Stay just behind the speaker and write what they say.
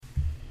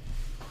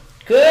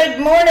Good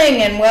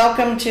morning and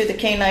welcome to the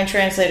Canine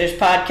Translators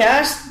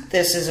Podcast.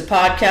 This is a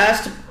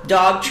podcast of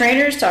dog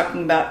trainers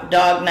talking about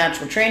dog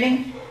natural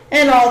training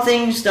and all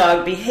things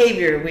dog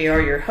behavior. We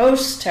are your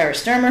hosts, Tara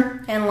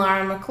Sturmer and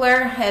Laura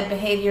McClure, head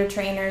behavior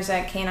trainers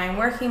at Canine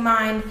Working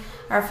Mind.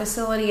 Our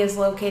facility is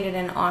located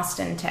in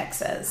Austin,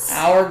 Texas.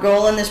 Our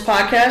goal in this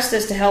podcast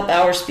is to help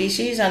our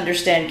species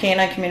understand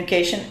canine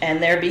communication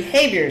and their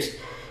behaviors.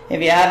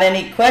 If you have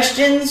any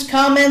questions,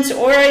 comments,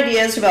 or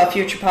ideas about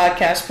future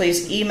podcasts,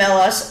 please email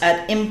us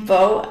at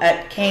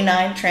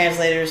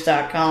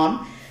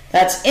info@caninetranslators.com.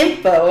 That's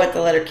info at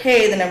the letter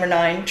K, the number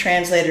 9,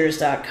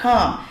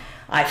 translators.com.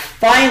 I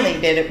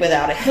finally did it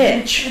without a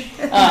hitch.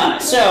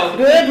 So,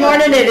 good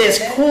morning. It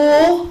is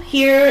cool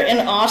here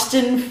in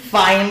Austin,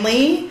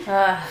 finally.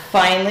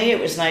 Finally, it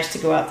was nice to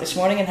go out this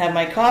morning and have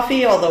my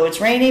coffee, although it's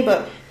rainy,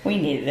 but we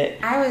needed it.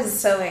 I was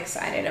so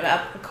excited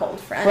about the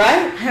cold front.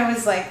 Right? I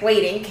was like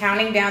waiting,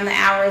 counting down the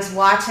hours,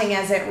 watching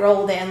as it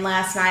rolled in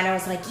last night. I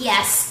was like,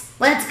 yes,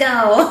 let's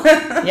go.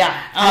 Yeah.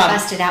 I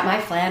busted out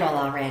my flannel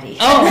already.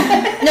 Oh,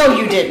 no,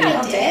 you didn't.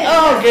 I did.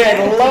 Oh,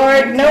 good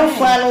Lord. No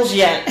flannels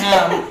yet.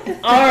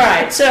 All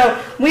right. So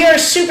we are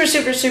super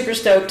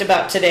stoked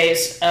about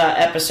today's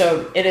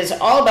episode. It is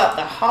all about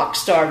the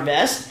Hawkstar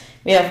vest.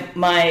 We have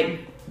my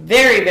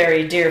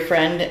very dear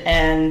friend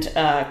and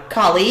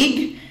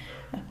colleague,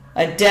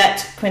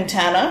 Adette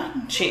Quintana.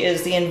 She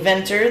is the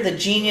inventor, the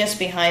genius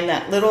behind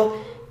that little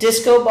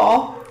disco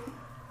ball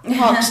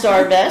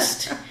Hawkstar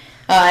vest.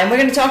 And we're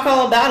going to talk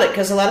all about it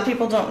because a lot of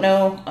people don't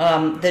know,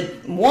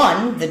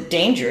 the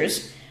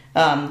dangers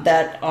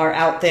that are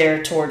out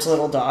there towards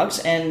little dogs,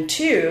 and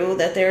two,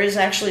 that there is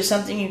actually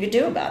something you could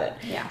do about it.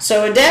 Yeah.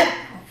 So Adette,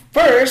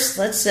 first,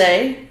 let's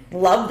say,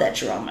 love that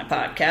you're on my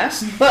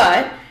podcast,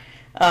 but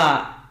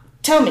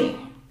tell me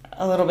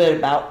a little bit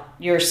about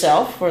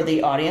yourself for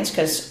the audience,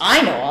 because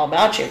I know all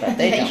about you, but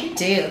they don't. You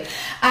do.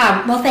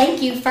 Well,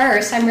 thank you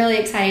first. I'm really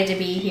excited to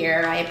be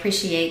here. I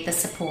appreciate the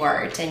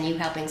support and you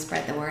helping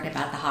spread the word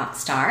about the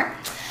Hawkstar.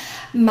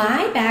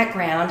 My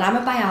background, I'm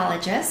a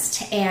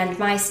biologist, and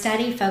my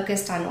study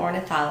focused on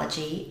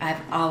ornithology.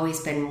 I've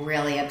always been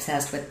really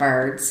obsessed with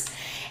birds.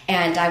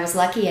 And I was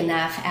lucky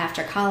enough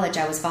after college,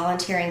 I was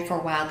volunteering for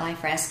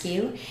wildlife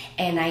rescue,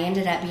 and I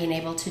ended up being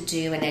able to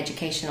do an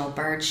educational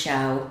bird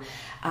show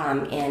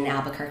in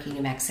Albuquerque,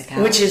 New Mexico.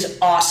 Which is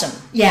awesome.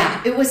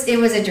 Yeah, it was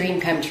a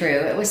dream come true.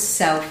 It was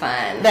so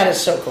fun. That is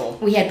so cool.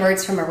 We had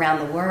birds from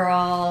around the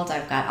world.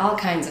 I've got all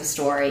kinds of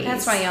stories.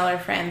 That's why y'all are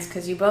friends,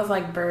 because you both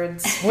like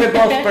birds. We're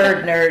both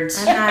bird nerds.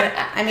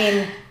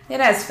 It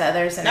has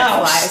feathers and it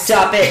flies.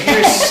 Stop it.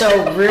 You're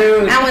so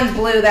rude. That one's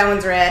blue, that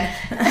one's red.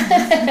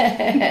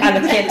 I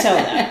can't tell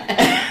that.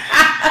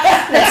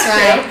 That's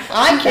right.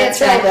 I can't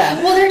tell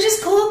that. Well, they're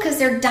just cool because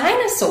they're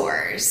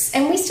dinosaurs,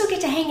 and we still get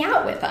to hang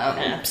out with them.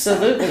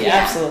 Absolutely,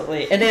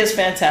 absolutely. It is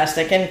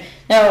fantastic. And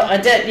now,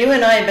 Adette, you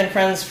and I have been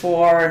friends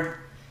for...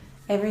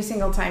 Every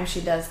single time she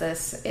does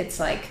this,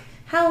 it's like,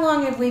 how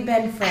long have we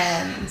been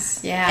friends?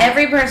 Yeah.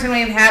 Every person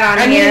we've had on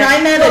here.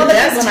 I met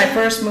Adette when I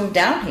first moved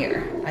down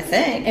here, I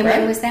think. And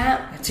when was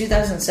that?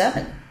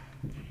 2007.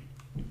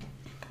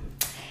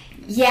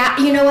 Yeah,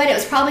 you know what? It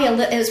was probably a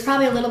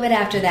little bit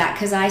after that,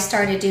 because I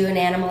started doing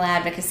animal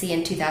advocacy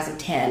in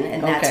 2010,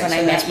 and that's when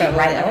I met you.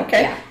 Right?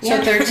 Okay,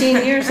 yeah. So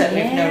 13 years that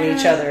we've known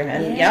each other,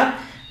 and yep,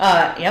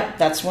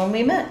 that's when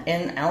we met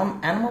in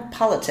animal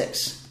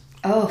politics.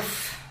 Oh.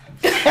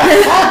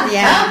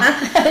 Yeah.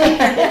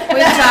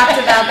 We've talked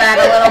about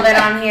that a little bit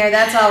on here.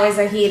 That's always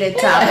a heated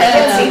topic.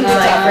 It seems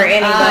like for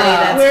anybody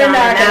that's we're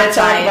not going to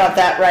talk about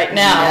that right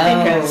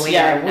now, because we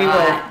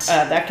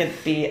will. That could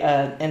be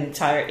an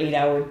entire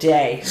 8-hour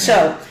day.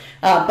 So,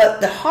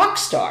 but the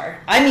Hawkstar.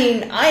 I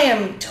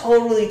am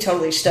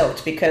totally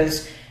stoked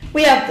because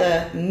we have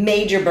the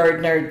major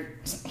bird nerd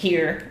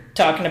here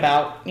talking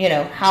about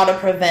how to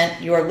prevent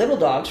your little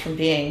dogs from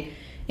being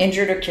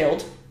injured or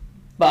killed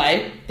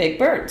by big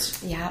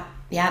birds. Yep.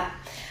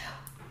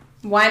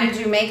 Why did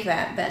you make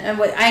that then?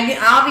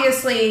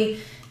 Obviously,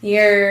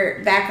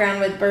 your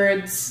background with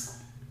birds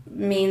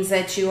means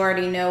that you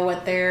already know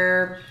what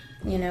they're,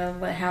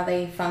 how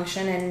they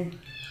function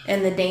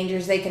and the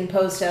dangers they can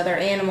pose to other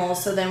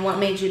animals. So then what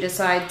made you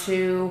decide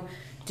to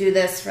do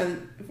this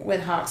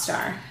with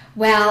Hawkstar?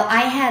 Well,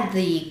 I had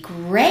the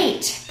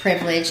great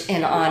privilege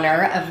and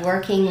honor of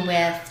working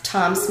with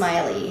Tom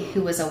Smiley,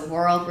 who was a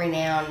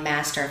world-renowned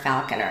master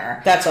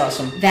falconer. That's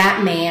awesome.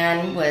 That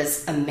man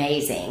was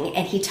amazing,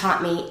 and he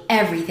taught me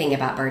everything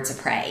about birds of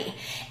prey,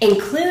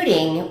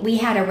 including we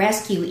had a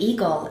rescue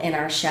eagle in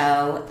our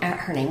show.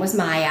 Her name was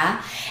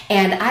Maya,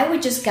 and I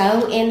would just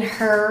go in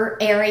her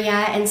area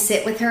and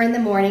sit with her in the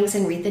mornings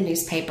and read the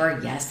newspaper.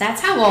 Yes,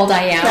 that's how old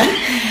I am.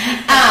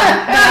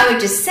 But I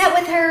would just sit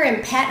with her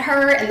and pet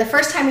her, and the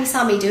first time he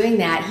saw me doing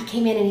that, he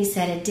came in and he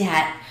said,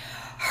 Adette,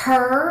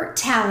 her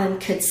talon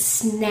could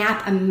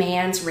snap a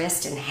man's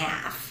wrist in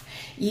half.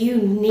 You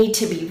need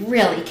to be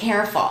really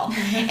careful.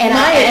 And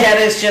my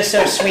Adette is just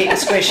so sweet and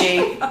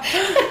squishy.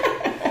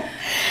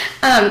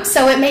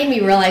 So it made me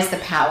realize the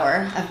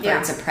power of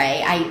birds of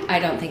prey. I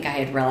don't think I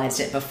had realized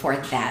it before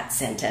that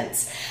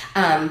sentence.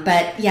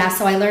 But yeah,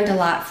 so I learned a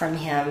lot from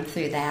him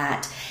through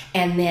that.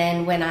 And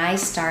then when I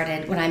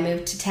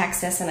moved to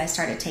Texas and I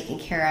started taking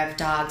care of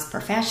dogs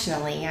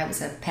professionally, I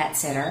was a pet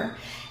sitter,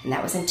 and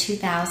that was in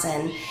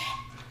 2000.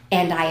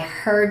 And I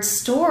heard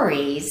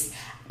stories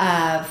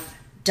of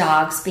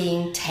dogs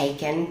being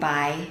taken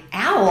by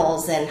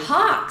owls and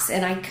hawks,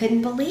 and I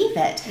couldn't believe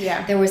it.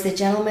 Yeah. There was a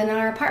gentleman in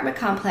our apartment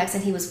complex,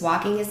 and he was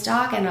walking his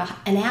dog, and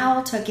an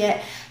owl took it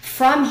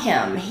from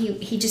him.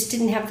 He just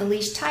didn't have the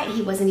leash tight.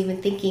 He wasn't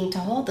even thinking to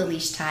hold the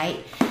leash tight,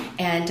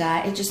 and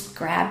it just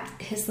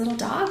grabbed his little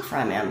dog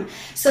from him.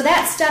 So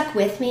that stuck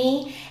with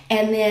me.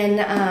 And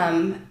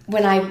then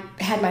when I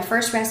had my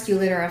first rescue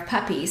litter of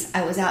puppies,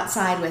 I was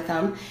outside with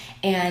them,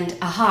 and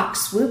a hawk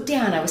swooped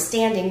down. I was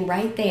standing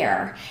right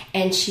there,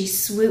 and she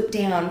swooped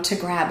down to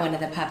grab one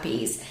of the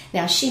puppies.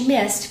 Now, she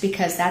missed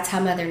because that's how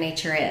Mother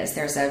Nature is.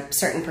 There's a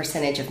certain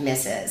percentage of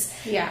misses.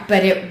 Yeah.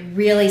 But it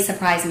really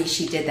surprised me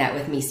she did that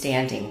with me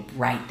standing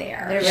right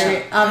there.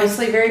 They're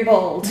obviously very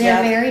bold.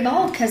 They're very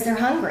bold because they're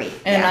hungry.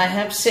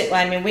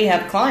 And we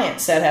have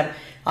clients that have,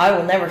 I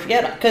will never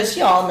forget, because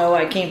y'all know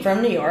I came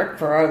from New York,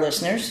 for our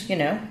listeners, we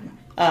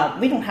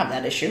don't have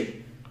that issue.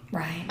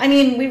 Right. I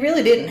mean, we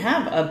really didn't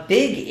have a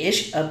big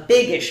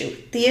issue.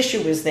 The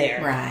issue was there.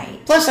 Right.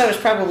 Plus, I was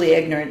probably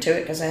ignorant to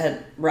it because I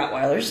had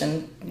Rottweilers,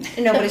 and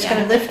nobody's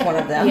going to lift one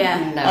of them. Yeah,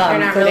 they're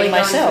not really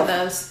myself. going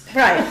for those.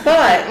 Right.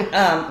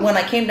 But when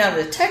I came down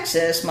to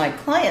Texas, my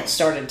clients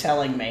started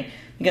telling me,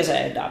 because I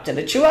adopted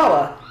a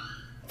Chihuahua,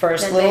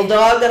 first little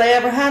dog that I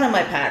ever had in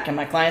my pack, and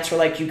my clients were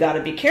like, "You got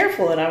to be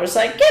careful," and I was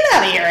like, "Get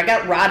out of here! I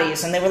got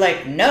Rotties," and they were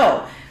like,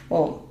 "No."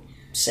 Well,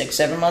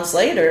 6-7 months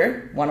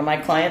later, one of my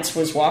clients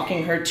was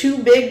walking her 2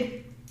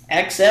 big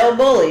XL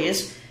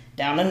bullies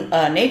down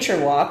a nature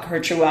walk. Her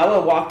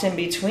Chihuahua walked in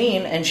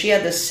between, and she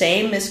had the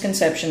same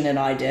misconception that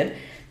I did,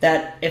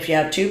 that if you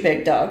have 2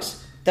 big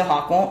dogs, the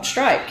hawk won't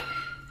strike.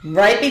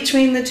 Right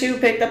between the 2,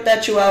 picked up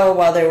that Chihuahua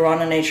while they were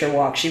on a nature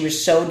walk. She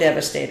was so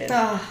devastated.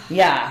 Oh.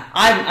 Yeah.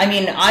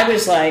 I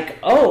was like,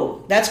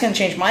 oh, that's going to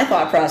change my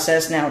thought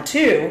process now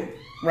too,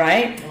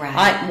 right?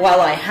 Right. While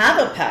I have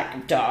a pack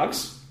of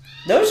dogs,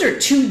 those are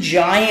 2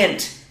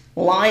 giant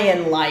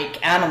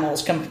lion-like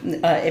animals,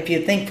 if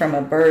you think from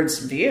a bird's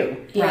view.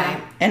 Yeah.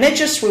 Right. And it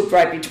just swooped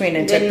right between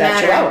and took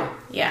that Chihuahua.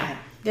 Yeah,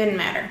 didn't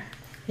matter.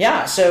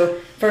 Yeah, so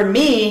for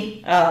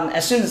me,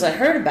 as soon as I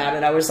heard about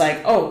it, I was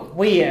like, oh,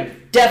 we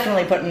have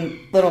definitely putting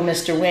little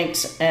Mr.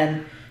 Winks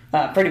and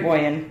Pretty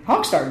Boy in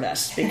Hawkstar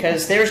vests,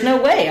 because there's no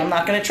way I'm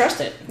not going to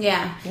trust it.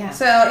 Yeah. Yeah.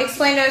 So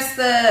explain to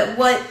us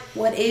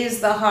what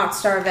is the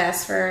Hawkstar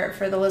vest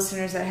for the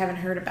listeners that haven't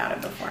heard about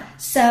it before.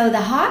 So the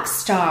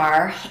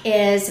Hawkstar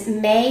is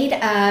made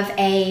of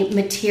a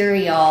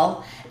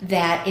material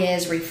that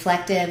is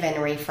reflective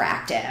and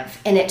refractive.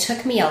 And it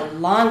took me a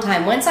long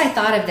time. Once I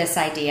thought of this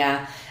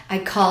idea, I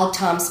called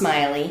Tom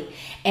Smiley,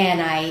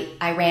 and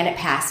I ran it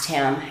past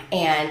him,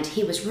 and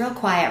he was real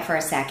quiet for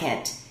a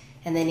second.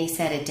 And then he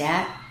said,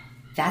 "Adette,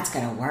 that's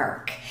going to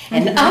work."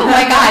 And oh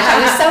my gosh,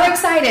 I was so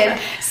excited.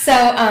 So,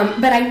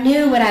 but I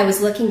knew what I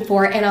was looking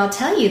for. And I'll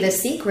tell you, the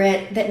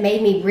secret that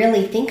made me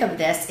really think of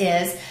this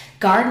is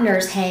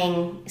gardeners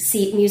hang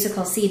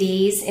musical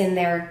CDs in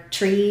their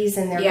trees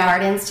and their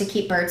gardens to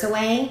keep birds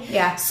away.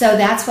 Yeah. So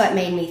that's what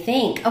made me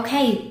think,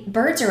 okay,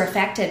 birds are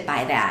affected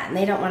by that, and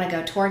they don't want to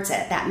go towards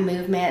it. That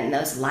movement and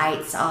those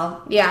lights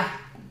all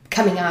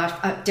coming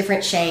off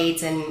different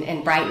shades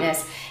and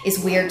brightness is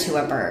weird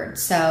to a bird.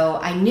 So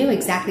I knew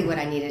exactly what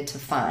I needed to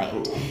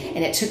find,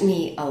 and it took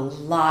me a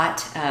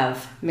lot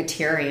of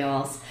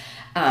materials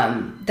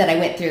that I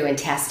went through and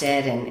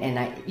tested, and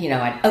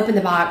I'd open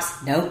the box,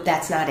 nope,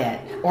 that's not it.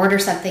 Order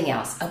something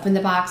else, open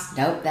the box,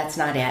 nope, that's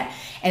not it.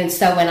 And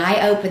so when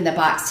I opened the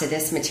box to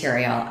this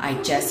material,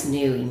 I just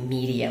knew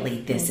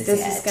immediately this is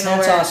it.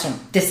 That's awesome.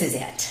 This is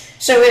it.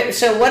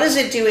 So what does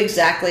it do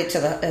exactly to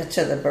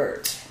the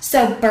birds?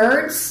 So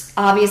birds,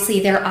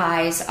 obviously, their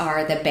eyes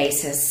are the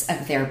basis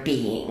of their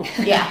being.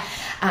 Yeah.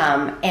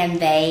 And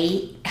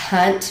they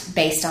hunt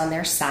based on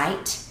their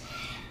sight.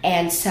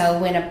 And so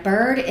when a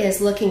bird is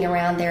looking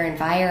around their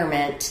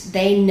environment,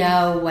 they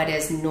know what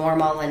is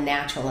normal and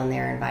natural in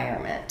their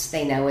environment.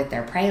 They know what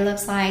their prey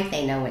looks like.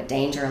 They know what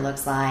danger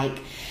looks like.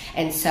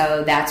 And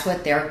so that's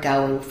what they're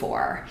going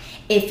for.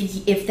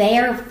 If they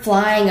are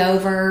flying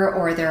over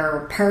or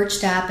they're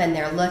perched up and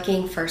they're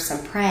looking for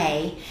some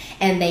prey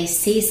and they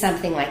see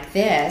something like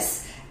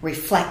this,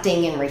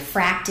 reflecting and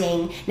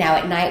refracting. Now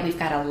at night we've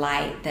got a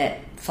light that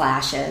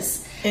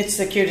flashes. It's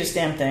the cutest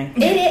damn thing.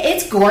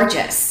 It's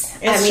gorgeous.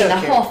 It's the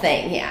whole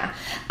thing, yeah.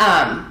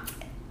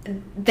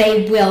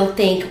 They will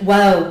think,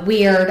 whoa,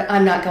 weird,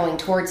 I'm not going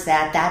towards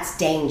that. That's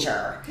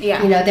danger.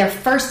 Yeah. Their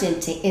first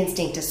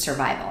instinct is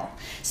survival.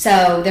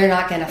 So they're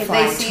not going to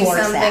fly towards that. If they see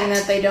something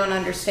that they don't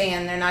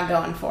understand, they're not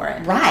going for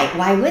it. Right.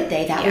 Why would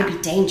they? That would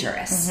be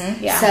dangerous.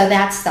 Mm-hmm. Yeah. So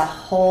that's the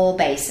whole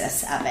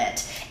basis of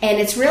it. And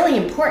it's really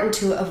important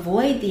to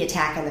avoid the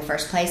attack in the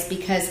first place,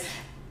 because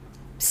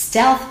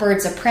stealth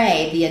birds of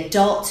prey, the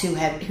adults who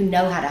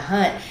know how to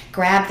hunt,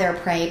 grab their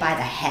prey by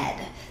the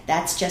head.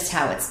 That's just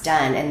how it's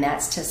done, and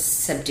that's to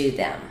subdue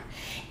them.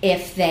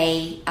 If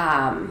they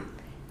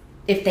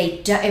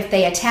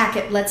attack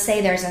it, let's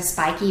say there's a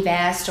spiky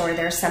vest or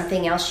there's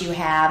something else you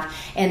have,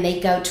 and they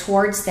go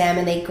towards them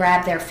and they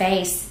grab their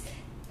face.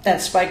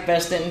 That spike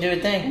vest didn't do a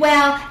thing.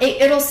 Well,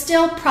 it'll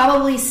still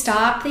probably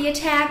stop the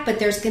attack, but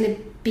there's going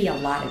to be a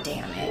lot of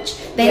damage.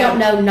 They don't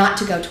know not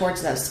to go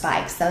towards those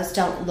spikes. Those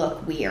don't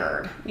look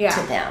weird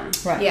to them.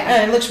 Right. Yeah.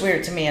 And it looks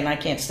weird to me, and I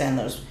can't stand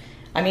those.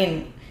 I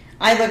mean,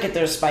 I look at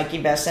those spiky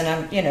vests, and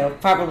I'm,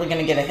 probably going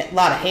to get a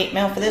lot of hate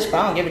mail for this, but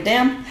I don't give a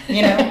damn.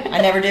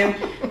 I never do.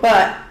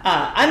 But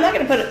I'm not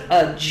going to put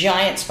a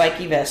giant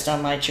spiky vest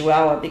on my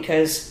Chihuahua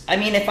because, I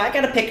mean, if I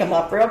got to pick him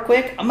up real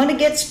quick, I'm going to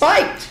get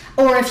spiked.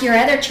 Or if your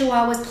other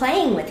Chihuahua's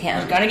playing with him.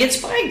 He's going to get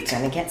spiked.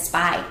 Going to get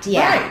spiked,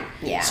 yeah. Right.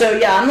 Yeah. So,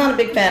 I'm not a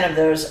big fan of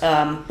those.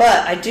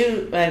 But I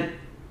do,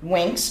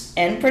 Winx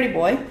and Pretty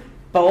Boy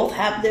both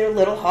have their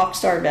little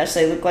Hawkstar vests.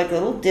 They look like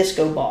little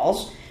disco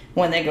balls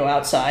when they go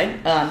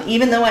outside.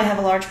 Even though I have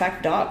a large pack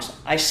of dogs,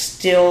 I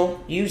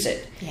still use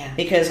it. Yeah.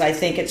 Because I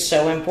think it's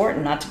so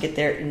important not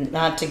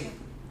to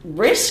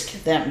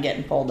risk them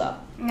getting pulled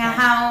up.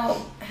 Now,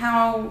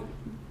 how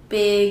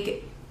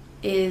big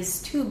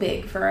is too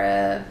big for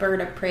a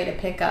bird of prey to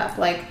pick up?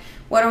 Like,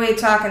 what are we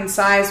talking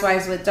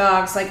size-wise with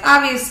dogs? Like,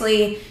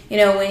 obviously,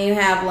 when you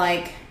have,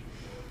 like,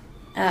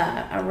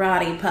 a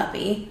Rottie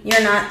puppy,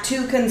 you're not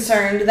too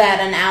concerned that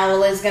an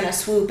owl is going to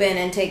swoop in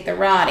and take the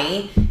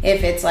Rottie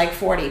if it's, like,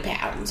 40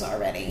 pounds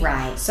already.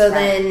 Right. So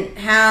then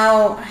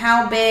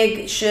how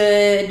big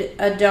should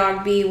a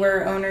dog be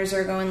where owners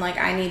are going, like,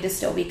 I need to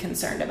still be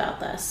concerned about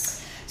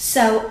this?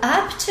 So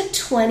up to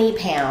 20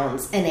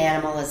 pounds, an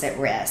animal is at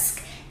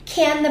risk.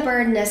 Can the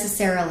bird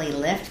necessarily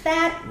lift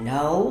that?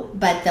 No,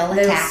 but they'll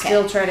attack it.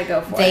 They'll still try to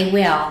go for it. They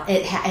will.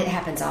 It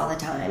happens all the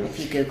time. If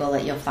you Google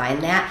it, you'll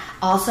find that.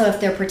 Also,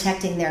 if they're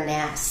protecting their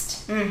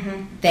nest,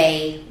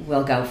 they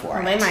will go for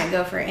it. They might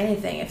go for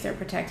anything if they're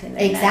protecting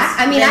their nest.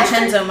 I mean,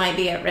 Vincenzo might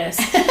be at risk.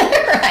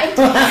 Right.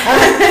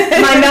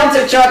 My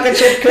melted chocolate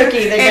chip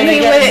cookie.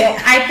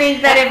 I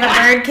think that if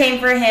a bird came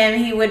for him,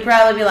 he would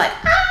probably be like,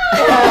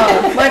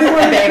 oh, my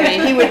poor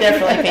baby. He would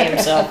definitely pee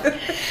himself.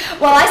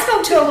 Well, I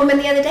spoke to a woman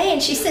the other day,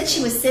 and she said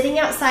she was sitting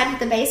outside with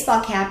the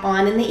baseball cap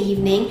on in the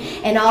evening,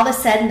 and all of a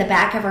sudden the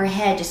back of her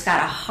head just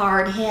got a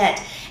hard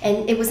hit,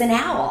 and it was an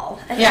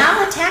owl. An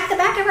owl attacked the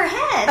back of her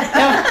head.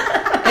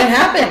 It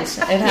happens.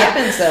 It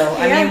happens, though.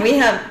 I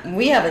mean,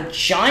 we have a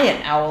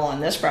giant owl on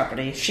this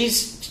property.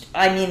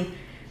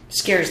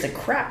 Scares the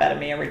crap out of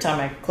me every time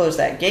I close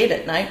that gate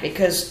at night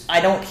because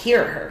I don't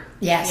hear her.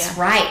 Yes,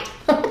 right.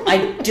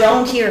 I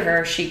don't hear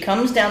her. She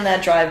comes down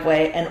that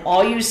driveway, and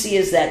all you see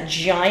is that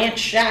giant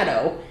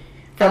shadow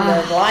from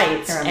the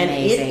lights, and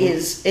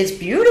it's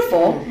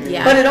beautiful.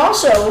 Yeah. But it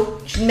also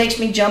makes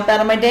me jump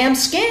out of my damn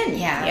skin.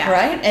 Yeah.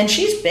 Right? And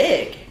she's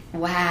big.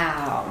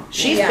 Wow.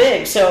 She's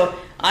big. So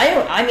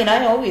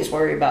I always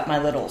worry about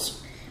my littles.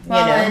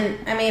 Well,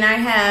 and I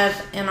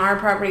have in our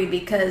property,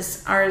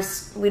 because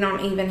we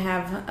don't even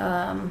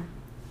have,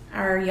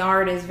 our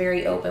yard is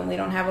very open. We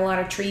don't have a lot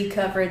of tree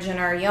coverage in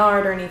our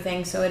yard or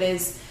anything, so it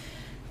is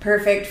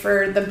perfect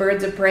for the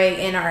birds of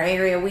prey in our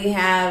area. We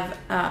have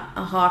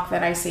a hawk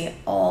that I see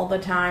all the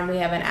time. We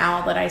have an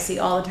owl that I see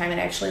all the time. It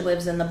actually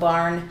lives in the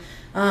barn.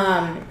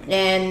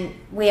 And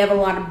we have a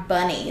lot of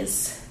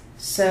bunnies.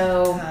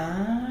 So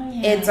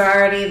it's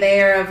already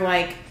there of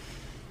like,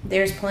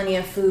 there's plenty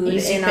of food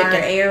in our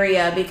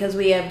area because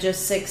we have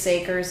just 6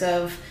 acres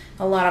of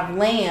a lot of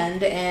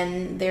land,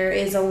 and there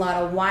is a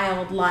lot of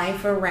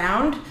wildlife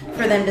around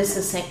for them to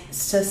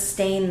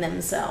sustain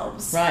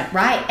themselves.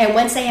 Right. And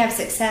once they have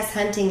success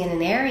hunting in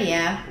an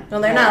area,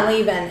 well, they're not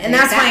leaving, and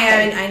that's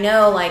why I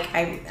know, like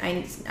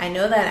I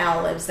know that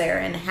owl lives there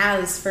and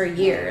has for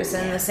years.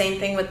 And the same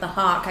thing with the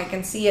hawk. I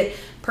can see it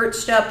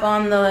perched up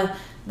on the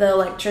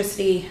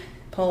electricity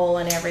pole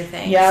and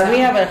everything. Yeah, we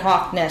have a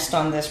hawk nest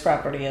on this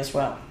property as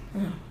well.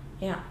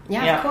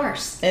 Yeah, of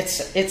course.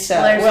 It's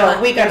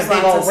we got a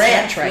big old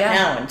ranch right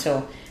now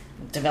until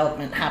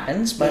development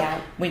happens,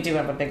 but we do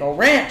have a big old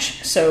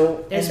ranch.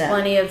 So there's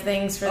plenty of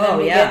things for them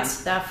to get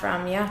stuff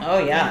from.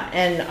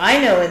 And I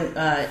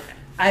know,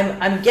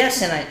 I'm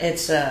guessing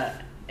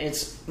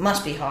it's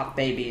must be hawk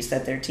babies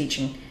that they're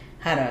teaching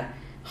how to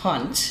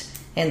hunt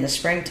in the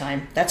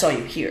springtime. That's all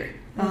you hear.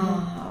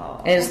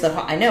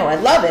 I know, I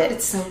love it.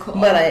 It's so cool.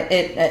 But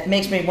it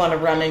makes me want to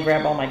run and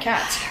grab all my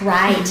cats.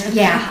 Right.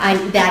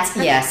 Yeah.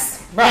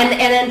 Yes. Right.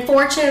 And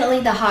unfortunately,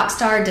 the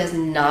Hawkstar does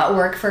not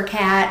work for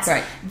cats.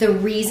 Right. The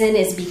reason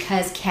is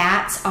because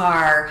cats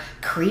are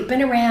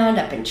creeping around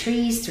up in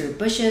trees, through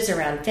bushes,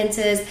 around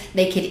fences.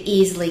 They could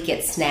easily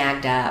get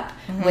snagged up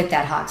with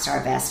that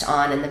Hawkstar vest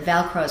on, and the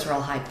Velcro is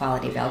real high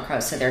quality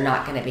Velcro, so they're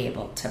not going to be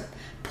able to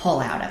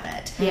pull out of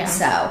it. Yeah.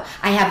 So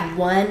I have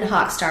one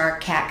Hawkstar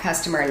cat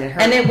customer,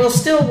 and it will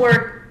still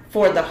work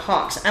for the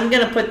hawks. I'm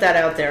going to put that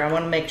out there. I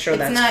want to make sure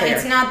that's clear.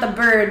 It's not the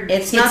bird.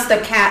 It's not the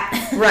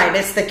cat. Right,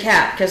 it's the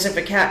cat. Because if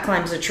a cat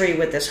climbs a tree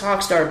with this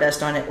Hawkstar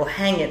vest on, it will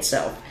hang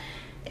itself.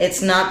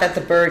 It's not that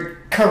the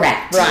bird...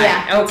 Correct. Right.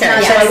 Yeah. Okay.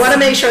 Yes. So I want to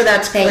make sure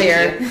that's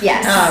clear. Thank you.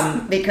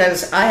 Yes.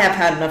 Because I have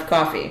had enough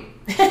coffee.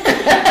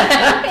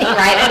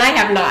 Right, and I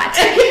have not.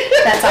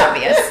 That's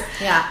obvious.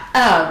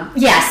 Yeah.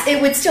 Yes,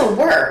 it would still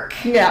work.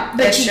 Yeah,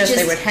 but it's just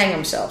they would hang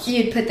themselves.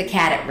 You'd put the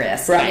cat at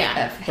risk Right.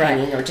 of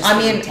hanging or just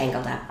being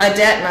tangled up.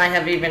 Adette and I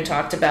have even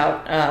talked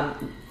about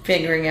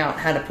figuring out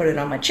how to put it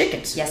on my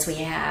chickens. Yes, we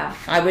have.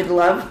 I would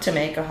love to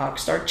make a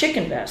Hawkstar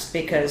chicken vest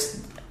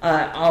because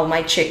all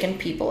my chicken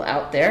people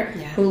out there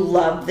who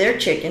love their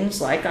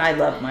chickens like I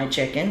love my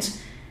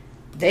chickens,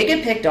 they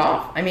get picked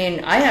off. I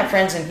mean, I have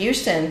friends in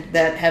Houston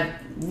that have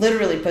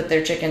literally put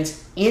their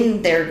chickens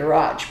in their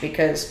garage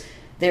because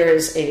there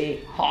is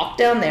a hawk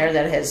down there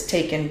that has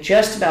taken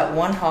just about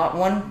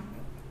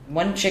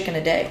one chicken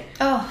a day.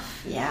 Oh,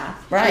 yeah.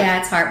 Right. Yeah,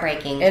 it's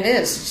heartbreaking. It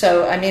is.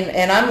 So, I mean,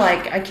 and I'm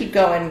like, I keep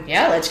going,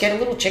 let's get a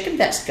little chicken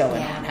vest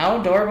going on. How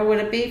adorable would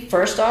it be?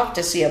 First off,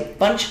 to see a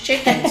bunch of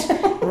chickens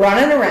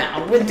running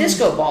around with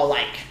disco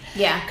ball-like.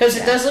 Yeah. Because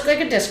it does look like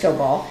a disco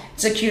ball.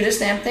 It's the cutest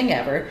damn thing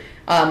ever.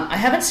 I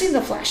haven't seen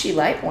the flashy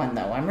light one,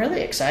 though. I'm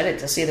really excited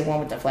to see the one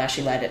with the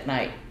flashy light at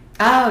night.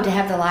 Oh, to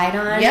have the light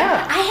on?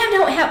 Yeah.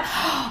 don't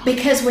have,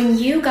 because when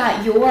you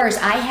got yours,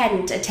 I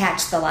hadn't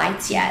attached the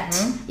lights yet.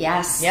 Mm-hmm.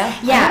 Yes. Yeah.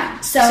 Yeah.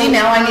 So see,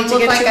 now I need to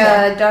look get like two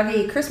a more.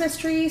 doggy Christmas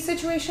tree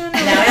situation.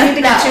 Now I need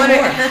to get two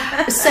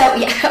more. So,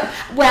 yeah.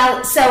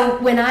 Well, so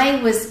when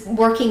I was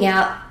working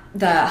out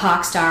the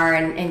Hawkstar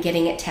and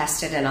getting it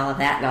tested and all of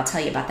that, and I'll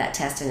tell you about that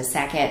test in a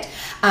second.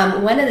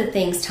 One of the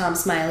things Tom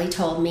Smiley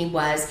told me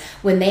was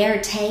when they are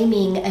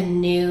taming a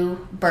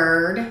new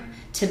bird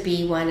to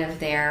be one of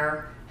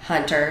their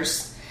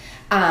hunters,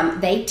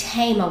 they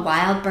tame a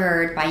wild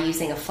bird by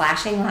using a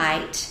flashing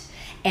light,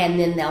 and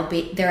then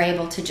they're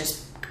able to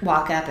just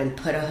walk up and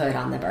put a hood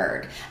on the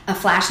bird. A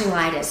flashing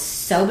light is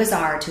so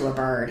bizarre to a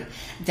bird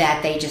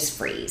that they just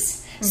freeze.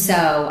 Mm-hmm.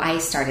 So I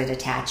started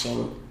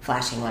attaching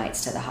flashing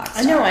lights to the Hawkstar.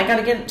 I know, I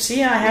gotta get,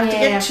 I have to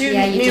get two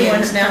new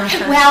ones now.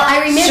 Well, I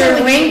remember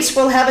Sir Winks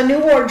will have a new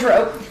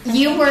wardrobe.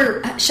 You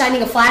were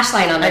shining a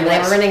flashlight on them. They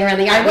were running around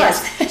the yard. I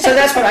was. So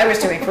that's what I was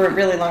doing for a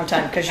really long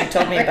time because you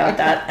told me about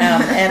that.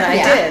 And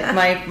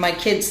I did. My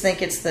kids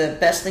think it's the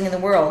best thing in the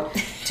world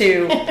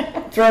to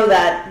throw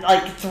that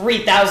like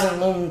 3,000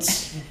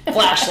 lumens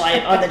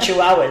flashlight on the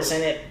Chihuahuas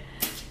and it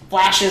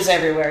flashes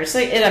everywhere. So,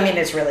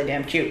 it's really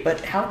damn cute.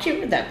 But how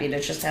cute would that be to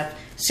just have...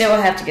 So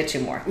I'll have to get two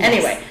more. Yes.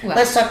 Anyway,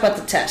 let's talk about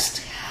the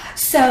test.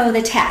 So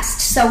the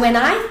test. So when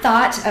I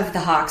thought of the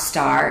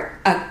Hawkstar,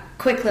 a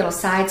quick little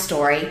side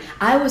story,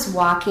 I was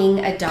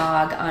walking a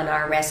dog on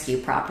our rescue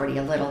property,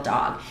 a little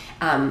dog.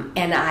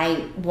 And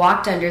I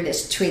walked under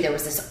this tree. There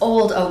was this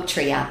old oak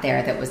tree out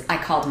there that I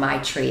called my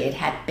tree. It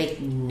had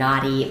big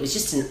knotty, it was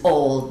just an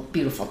old,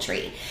 beautiful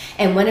tree.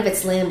 And one of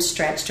its limbs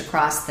stretched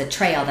across the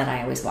trail that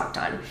I always walked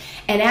on.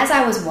 And as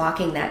I was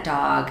walking that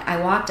dog,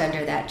 I walked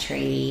under that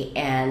tree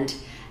and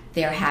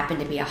there happened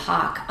to be a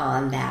hawk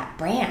on that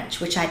branch,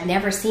 which I'd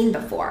never seen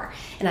before.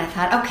 And I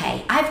thought,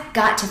 okay, I've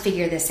got to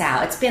figure this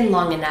out. It's been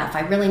long enough. I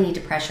really need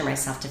to pressure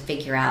myself to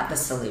figure out the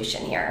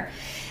solution here.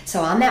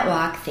 So on that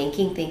walk,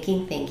 thinking,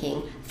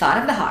 thought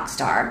of the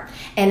Hawkstar.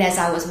 And as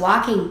I was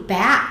walking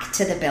back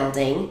to the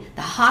building,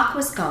 the hawk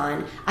was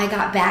gone. I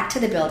got back to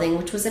the building,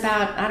 which was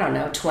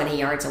about, 20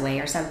 yards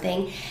away or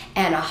something.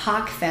 And a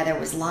hawk feather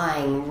was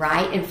lying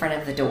right in front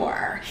of the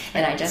door.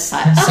 And I just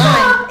thought,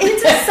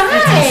 it's a sign.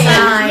 It's a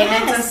sign.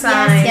 Yes, it's a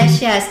sign.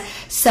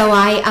 Yes. So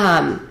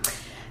I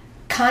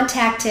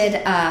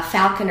contacted a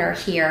falconer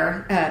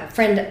here, a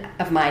friend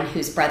of mine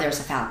whose brother's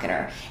a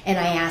falconer. And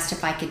I asked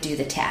if I could do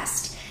the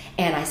test.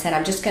 And I said,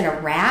 I'm just going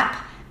to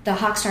wrap the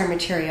Hawkstar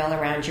material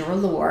around your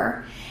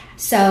lure.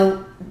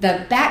 So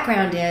the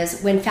background is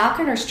when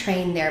falconers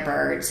train their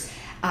birds,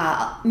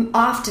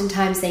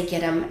 oftentimes they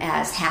get them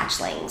as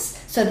hatchlings.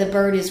 So the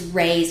bird is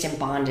raised and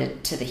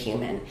bonded to the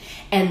human.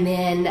 And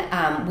then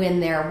when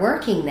they're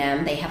working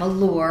them, they have a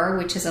lure,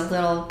 which is a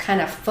little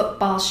kind of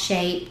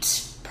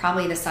football-shaped,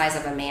 probably the size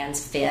of a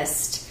man's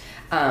fist,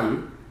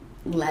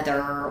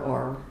 leather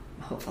or...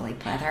 hopefully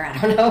pleather, I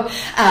don't know,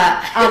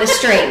 on a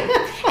string.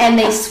 And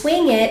they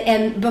swing it,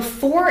 and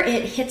before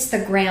it hits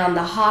the ground,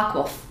 the hawk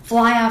will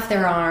fly off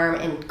their arm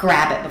and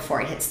grab it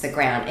before it hits the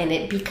ground. And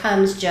it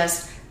becomes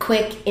just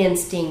quick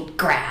instinct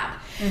grab.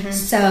 Mm-hmm.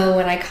 So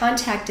when I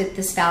contacted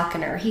this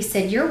falconer, he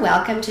said, you're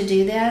welcome to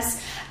do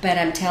this, but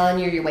I'm telling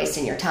you, you're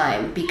wasting your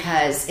time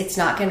because it's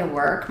not going to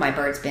work. My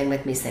bird's been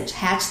with me since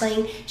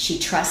hatchling. She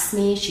trusts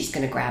me. She's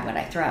going to grab what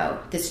I throw.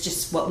 That's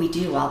just what we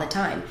do all the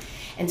time.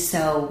 And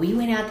so we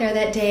went out there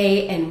that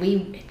day, and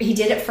he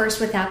did it first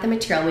without the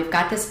material. We've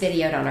got this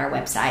videoed on our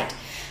website.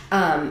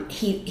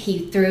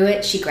 He threw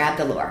it. She grabbed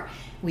the lure.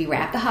 We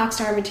wrapped the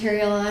Hawkstar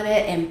material on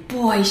it, and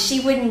boy,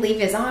 she wouldn't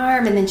leave his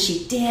arm, and then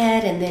she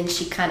did, and then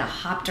she kind of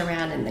hopped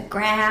around in the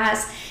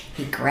grass.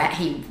 He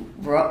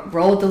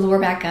rolled the lure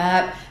back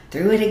up,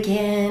 threw it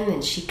again,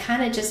 and she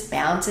kind of just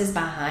bounces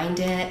behind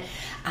it.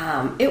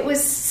 It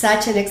was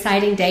such an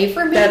exciting day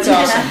for me. That's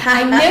awesome.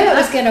 I knew it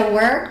was going to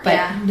work, but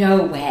Yeah.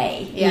 no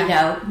way. Yeah. You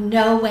know,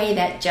 no way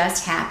that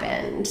just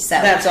happened. So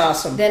That's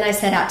awesome. Then I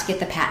set out to get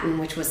the patent,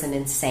 which was an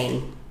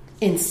insane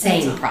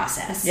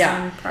process.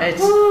 Yeah,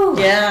 it's,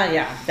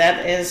 yeah.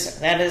 That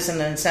is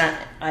an insane.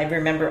 I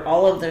remember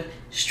all of the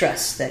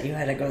stress that you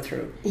had to go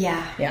through.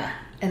 Yeah. Yeah,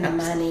 And the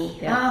money.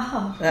 Yeah.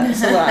 Oh.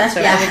 That's a lot. So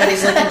if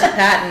anybody's looking to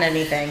patent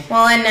anything,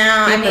 Well, and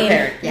now Be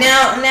prepared.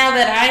 now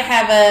that I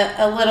have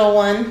a little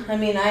one, I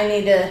mean,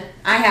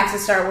 I have to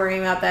start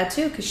worrying about that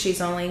too because she's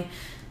only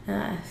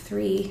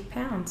 3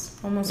 pounds,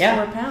 almost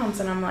 4 pounds,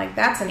 and I'm like,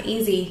 that's an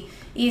easy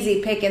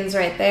pickings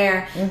right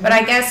there. Mm-hmm. But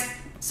I guess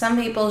some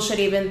people should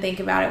even think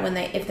about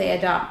it if they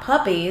adopt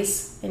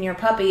puppies, and your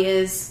puppy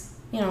is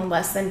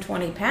less than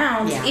 20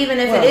 pounds. Yeah. Even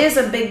if it is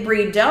a big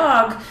breed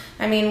dog,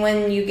 I mean,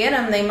 when you get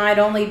them, they might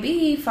only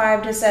be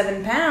 5 to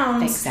 7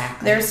 pounds.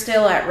 Exactly. They're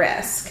still at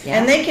risk. Yeah.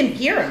 and they can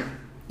hear them.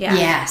 Yeah.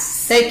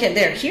 Yes.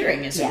 Their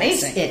hearing is Yes,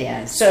 amazing. it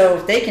is.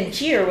 So they can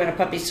hear when a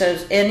puppy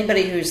says.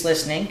 Anybody who's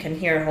listening can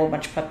hear a whole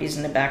bunch of puppies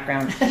in the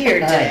background here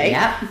today,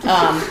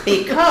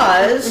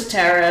 because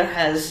Tara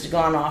has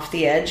gone off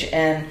the edge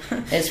and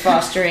is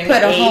fostering.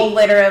 Put a whole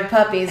litter of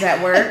puppies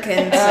at work,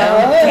 and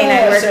so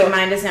Canine Working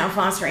Mind is now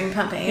fostering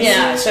puppies.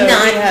 Yeah, so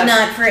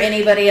not for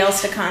anybody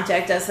else to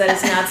contact us. That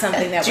is not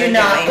something that Do we're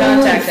not doing.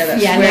 contact us.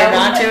 Yeah, We're no.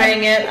 not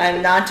doing it.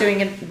 I'm not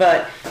doing it,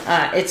 but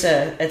it's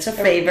a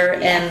favor,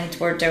 and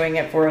we're doing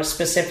it for a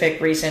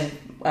specific reason.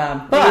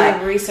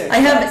 But research I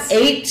have us.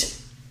 8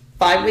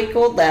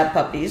 5-week-old lab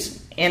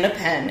puppies in a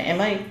pen in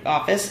my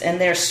office, and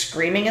they're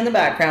screaming in the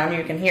background.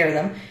 You can hear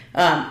them,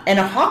 and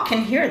a hawk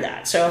can hear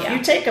that. So if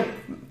you take a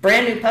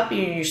brand new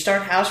puppy and you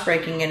start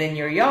housebreaking it in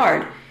your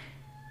yard,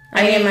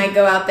 I mean, it might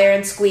go out there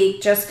and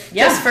squeak just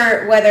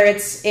for whether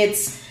it's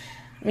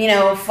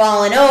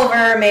falling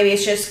over. Maybe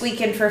it's just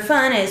squeaking for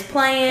fun. It's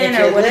playing if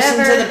or you whatever.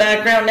 listen to the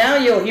background now,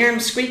 you'll hear them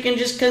squeaking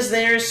just because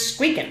they're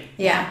squeaking.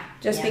 Yeah,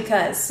 just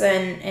because.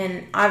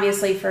 And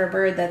obviously for a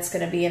bird, that's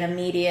going to be an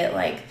immediate,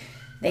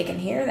 they can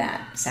hear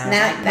that.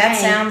 That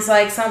sounds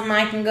like something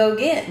I can go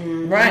get.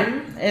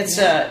 Right. It's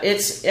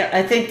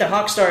I think the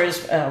Hawkstar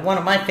is one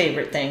of my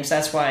favorite things.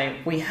 That's why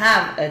we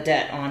have a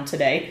det on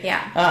today.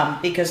 Yeah.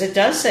 Because it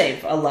does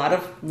save a lot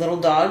of little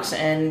dogs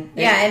and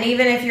And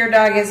even if your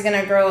dog is going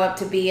to grow up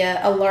to be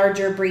a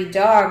larger breed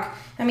dog,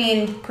 I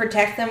mean,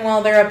 protect them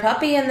while they're a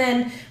puppy, and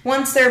then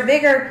once they're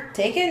bigger,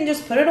 take it and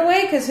just put it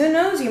away, because who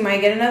knows, you might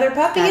get another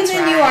puppy, That's and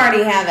then you right.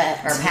 already have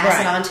it. Or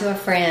pass it on to a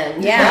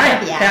friend. Yeah.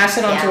 Right. Yeah. Pass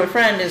it on to Yeah. a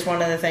friend is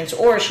one of the things,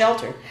 or a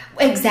shelter.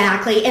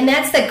 Exactly, and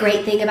that's the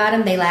great thing about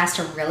them. They last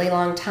a really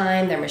long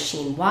time. They're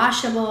machine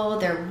washable.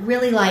 They're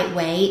really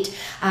lightweight.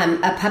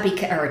 A puppy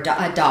or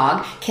a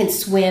dog can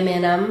swim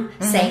in them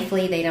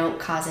safely. They don't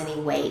cause any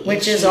weight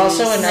Which issues. is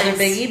also another Nice.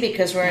 biggie,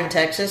 because we're in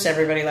Texas.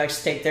 Everybody likes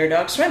to take their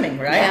dog swimming,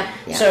 right? Yeah.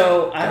 Yeah.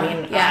 So, I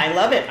mean, I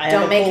love it.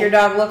 Don't make your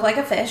dog look like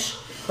a fish.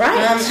 Right.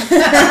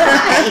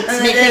 Right.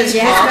 Because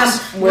Yeah.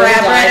 hawks will Grab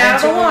right dive out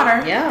of the into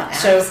water. Yeah.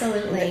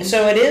 Absolutely.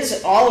 So it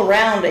is all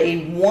around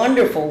a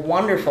wonderful,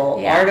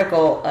 wonderful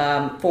article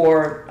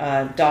for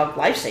dog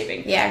life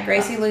saving. Yeah,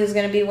 Gracie Lou's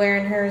going to be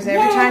wearing hers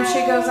every time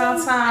she goes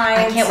outside.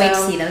 I can't wait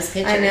to see those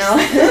pictures. I know.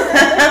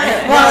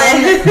 Well,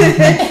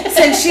 and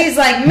since she's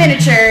like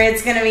miniature,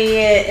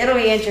 it'll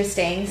be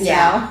interesting. So.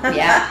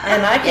 Yeah.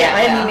 And I can't.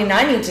 Yeah. I mean,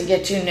 I need to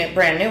get 2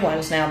 brand new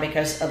ones now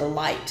because of the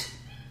light.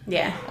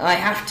 Yeah. I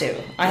have to.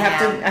 I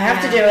Yeah.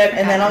 have to do it,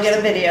 and then I'll get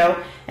a video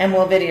and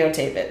we'll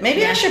videotape it.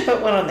 Maybe I should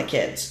put one on the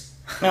kids.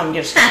 No, I'm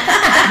just.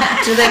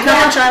 Do they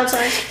come in child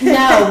size?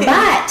 No,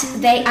 but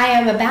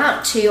I'm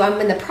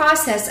in the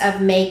process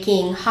of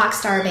making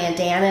Hawkstar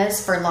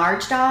bandanas for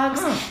large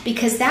dogs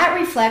because that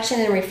reflection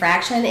and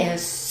refraction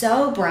is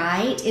so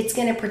bright. It's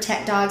going to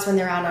protect dogs when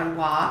they're out on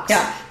walks.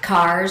 Yeah.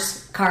 Car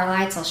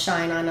lights will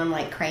shine on them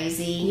like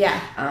crazy.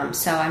 Yeah.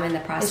 So I'm in the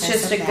process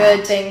It's just of a that.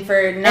 good thing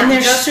for not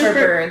they're just for super-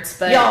 birds,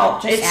 but y'all,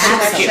 just it's super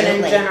protection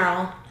cute. in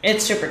general.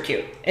 It's super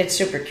cute. It's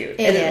super cute.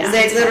 It is.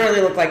 They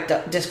literally look like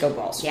disco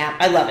balls. Yeah.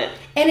 I love it.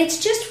 And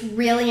it's just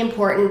really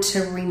important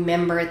to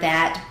remember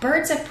that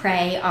birds of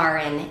prey are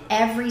in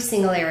every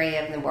single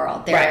area of the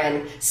world. They're Right.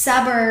 in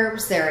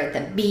suburbs, they're at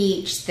the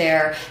beach,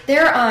 they're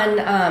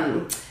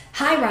on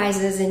high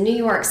rises in New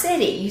York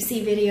City. You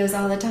see videos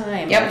all the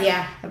time. Yep.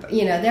 Yeah.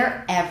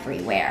 They're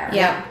everywhere.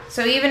 Yeah.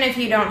 So even if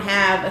you don't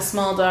have a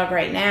small dog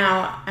right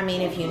now, I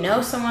mean, if you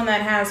know someone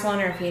that has one,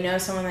 or if you know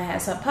someone that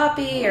has a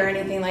puppy or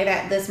anything like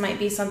that, this might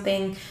be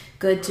something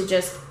good to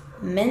just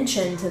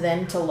mention to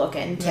them to look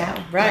into.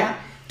 Yeah. Right. Yeah.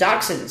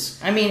 Dachshunds.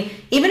 I mean,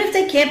 even if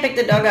they can't pick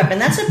the dog up,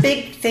 and that's a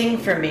big thing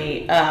for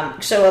me.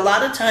 So a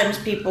lot of times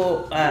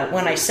people,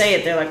 when I say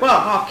it, they're like, well, a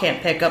hawk can't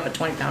pick up a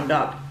 20-pound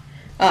dog.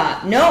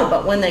 No,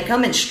 but when they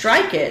come and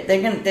strike it,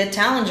 their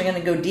talons are going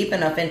to go deep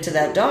enough into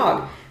that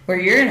dog where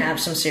you're going to have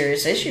some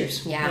serious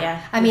issues.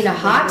 Yeah. I mean, a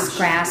hawk's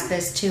grasp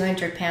is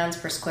 200 pounds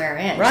per square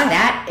inch. Right.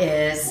 That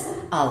is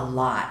a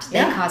lot. They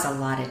Yeah. cause a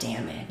lot of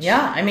damage.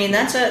 Yeah, I mean,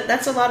 that's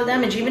a lot of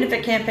damage, even if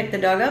it can't pick the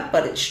dog up,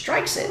 but it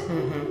strikes it.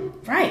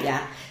 Mm-hmm. Right.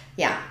 Yeah.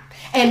 Yeah.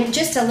 And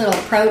just a little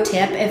pro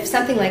tip, if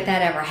something like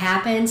that ever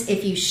happens,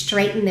 if you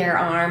straighten their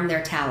arm,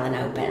 their talon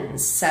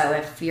opens. So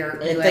if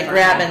they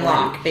grab and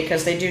lock,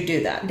 because they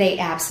do that. They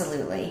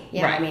absolutely.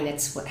 Yeah, right. I mean,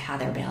 it's how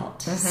they're built.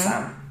 Mm-hmm.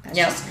 So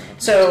yeah.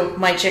 So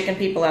my chicken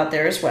people out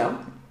there as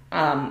well.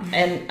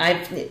 And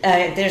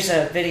there's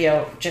a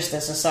video, just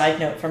as a side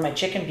note for my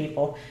chicken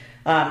people,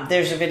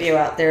 there's a video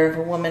out there of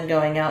a woman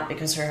going out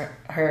because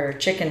her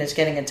chicken is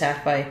getting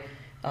attacked by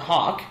a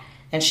hawk,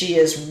 and she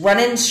is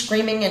running,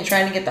 screaming, and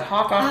trying to get the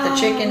hawk off the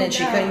chicken, and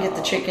she couldn't get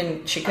the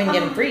chicken, she couldn't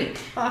get him free.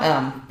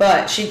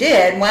 But she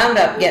wound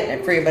up getting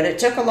it free, but it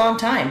took a long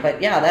time.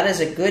 But yeah, that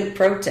is a good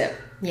pro tip.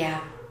 Yeah.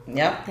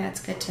 Yep. That's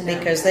good to know.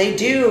 Because they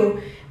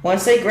do,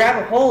 once they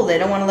grab a hold, they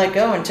don't want to let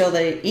go until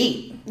they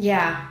eat.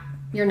 Yeah.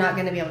 You're not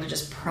going to be able to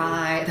just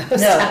pry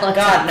those No, talons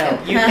God, out.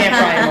 no. You can't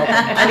pry them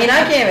open. I mean,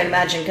 I can't even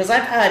imagine, because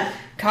I've had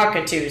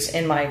cockatoos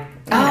in my...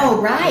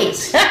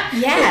 right.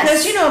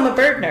 Yes. Because, I'm a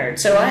bird nerd,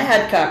 so I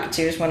had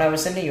cockatoos when I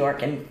was in New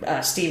York,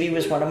 and Stevie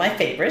was one of my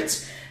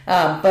favorites.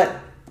 But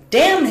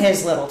damn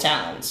his little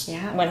talons.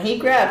 Yeah. When he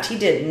grabbed, he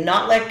did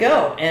not let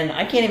go, and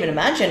I can't even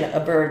imagine a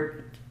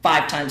bird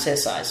 5 times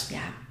his size.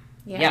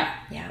 Yeah.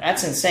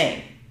 That's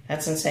insane.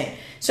 That's insane.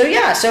 So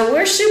so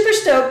we're super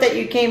stoked that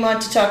you came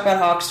on to talk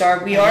about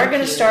Hawkstar. We are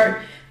going to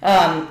start,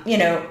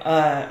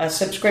 a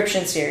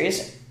subscription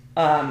series.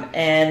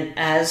 And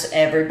as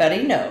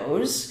everybody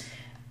knows,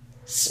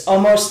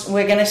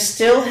 we're going to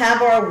still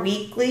have our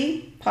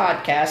weekly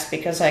podcast,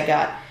 because I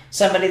got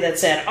somebody that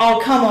said,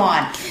 "Oh, come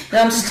on.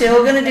 I'm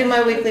still going to do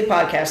my weekly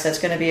podcast that's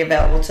going to be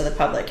available to the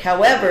public."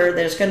 However,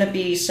 there's going to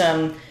be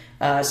some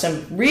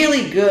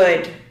really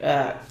good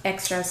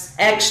extras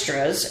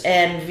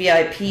and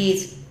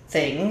VIP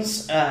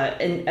things,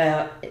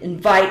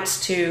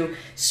 invites to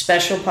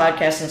special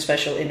podcasts and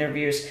special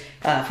interviews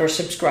for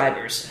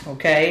subscribers,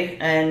 okay?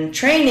 And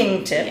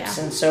training tips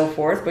and so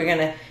forth. We're going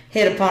to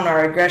hit upon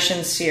our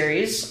aggression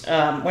series.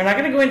 We're not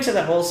going to go into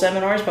the whole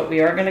seminars, but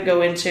we are going to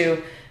go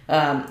into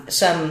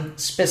some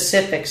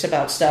specifics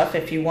about stuff.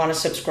 If you want to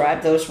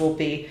subscribe, those will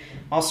be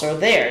also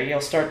there. You'll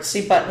start to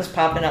see buttons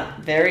popping up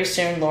very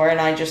soon. Laura and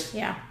I just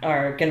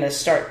are going to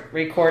start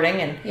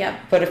recording and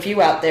put a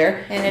few out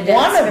there. And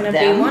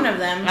one of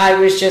them. I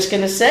was just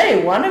going to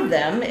say, one of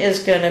them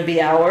is going to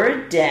be our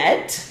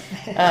Odette,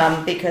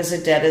 because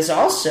Odette is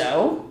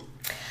also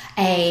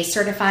a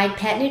certified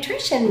pet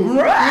nutrition.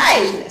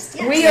 Right. Yes.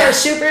 We are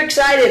super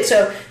excited.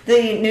 So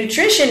the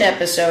nutrition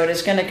episode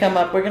is going to come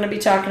up. We're going to be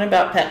talking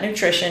about pet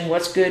nutrition,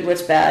 what's good,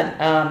 what's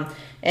bad,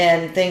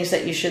 and things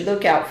that you should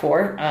look out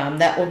for.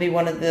 That will be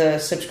one of the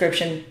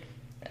subscription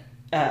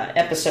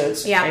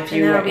episodes. Yeah, if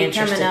you are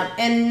interested. Coming up.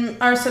 And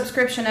our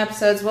subscription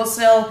episodes will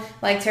still,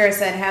 like Tara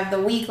said, have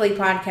the weekly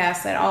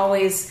podcast that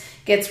always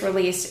gets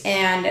released,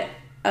 and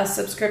a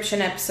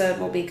subscription episode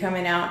will be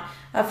coming out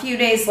a few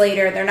days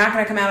later. They're not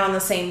going to come out on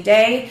the same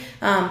day,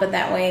 but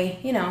that way,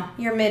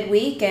 you're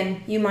midweek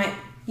and you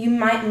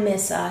might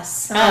miss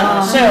us.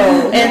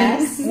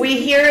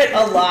 We hear it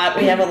a lot.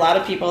 We have a lot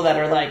of people that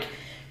are like,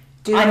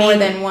 more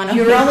than one a week.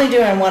 You're only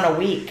doing one a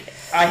week.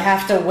 I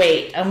have to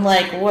wait. I'm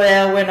like,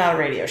 well, we're not a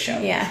radio show.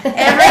 Yeah.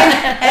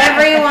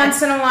 Every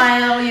once in a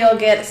while, you'll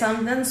get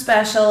something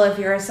special if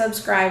you're a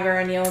subscriber,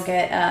 and you'll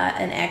get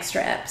an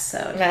extra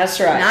episode.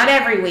 That's right. Not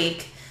every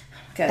week.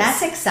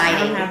 That's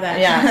exciting. I don't have that.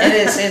 Yeah, it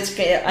is.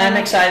 I'm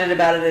excited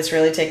about it. It's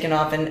really taken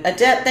off. And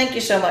Odette, thank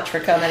you so much for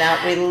coming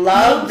out. We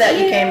love that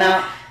you came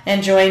out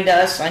and joined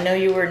us. I know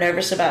you were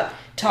nervous about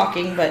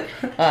talking, but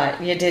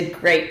you did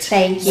great.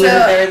 Thank you. We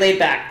were very laid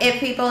back. If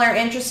people are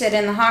interested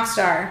in the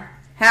Hawkstar,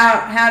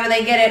 how do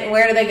they get it?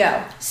 Where do they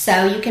go?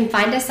 So you can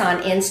find us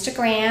on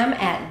Instagram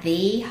at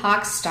the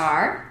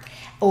Hawkstar,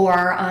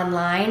 or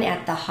online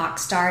at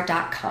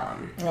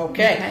thehawkstar.com.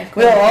 Okay.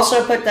 Cool. We'll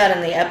also put that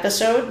in the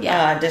episode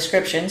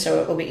description,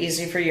 so it will be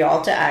easy for you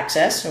all to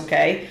access.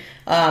 Okay.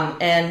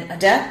 And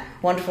Odette,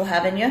 wonderful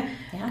having you.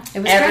 Yeah, it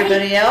was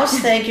Everybody great. else,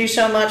 thank you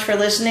so much for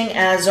listening.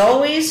 As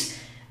always,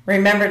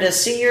 remember to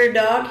see your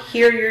dog,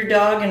 hear your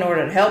dog in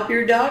order to help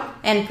your dog.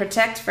 And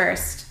protect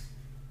first.